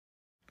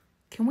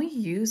Can we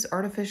use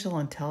artificial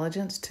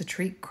intelligence to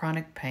treat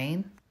chronic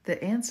pain?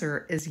 The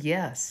answer is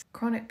yes.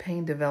 Chronic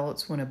pain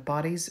develops when a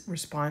body's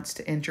response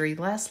to injury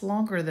lasts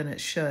longer than it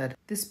should.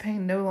 This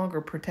pain no longer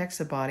protects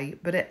the body,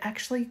 but it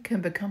actually can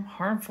become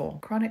harmful.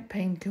 Chronic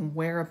pain can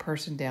wear a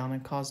person down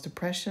and cause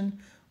depression,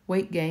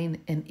 weight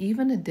gain, and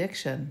even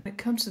addiction. When it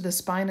comes to the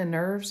spine and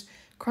nerves,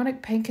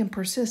 chronic pain can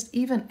persist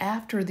even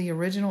after the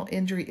original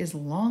injury is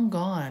long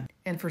gone.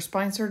 And for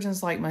spine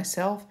surgeons like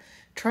myself,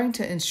 trying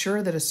to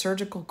ensure that a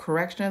surgical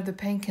correction of the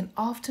pain can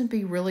often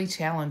be really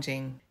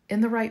challenging. In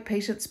the right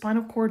patient,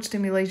 spinal cord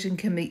stimulation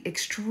can be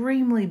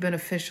extremely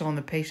beneficial in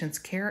the patient's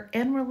care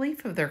and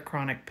relief of their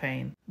chronic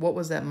pain. What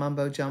was that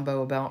mumbo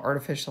jumbo about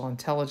artificial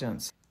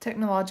intelligence?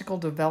 Technological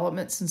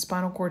developments in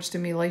spinal cord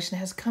stimulation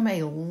has come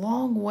a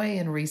long way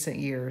in recent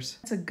years.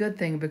 That's a good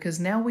thing because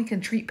now we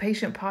can treat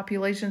patient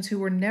populations who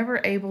were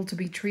never able to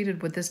be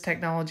treated with this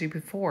technology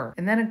before.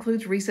 And that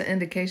includes recent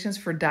indications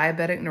for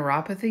diabetic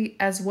neuropathy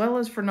as well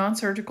as for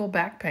non-surgical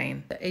back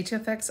pain. The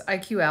HFX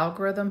IQ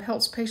algorithm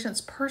helps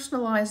patients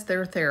personalize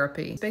their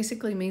therapy. It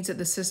basically means that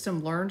the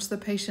system learns the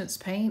patient's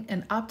pain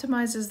and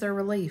optimizes their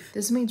relief.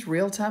 This means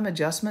real-time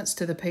adjustments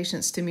to the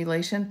patient's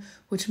stimulation,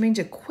 which means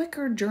a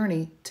quicker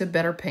journey to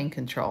better pain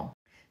control.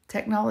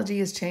 Technology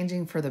is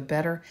changing for the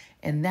better,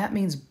 and that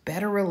means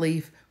better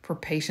relief for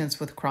patients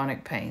with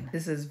chronic pain.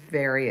 This is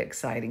very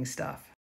exciting stuff.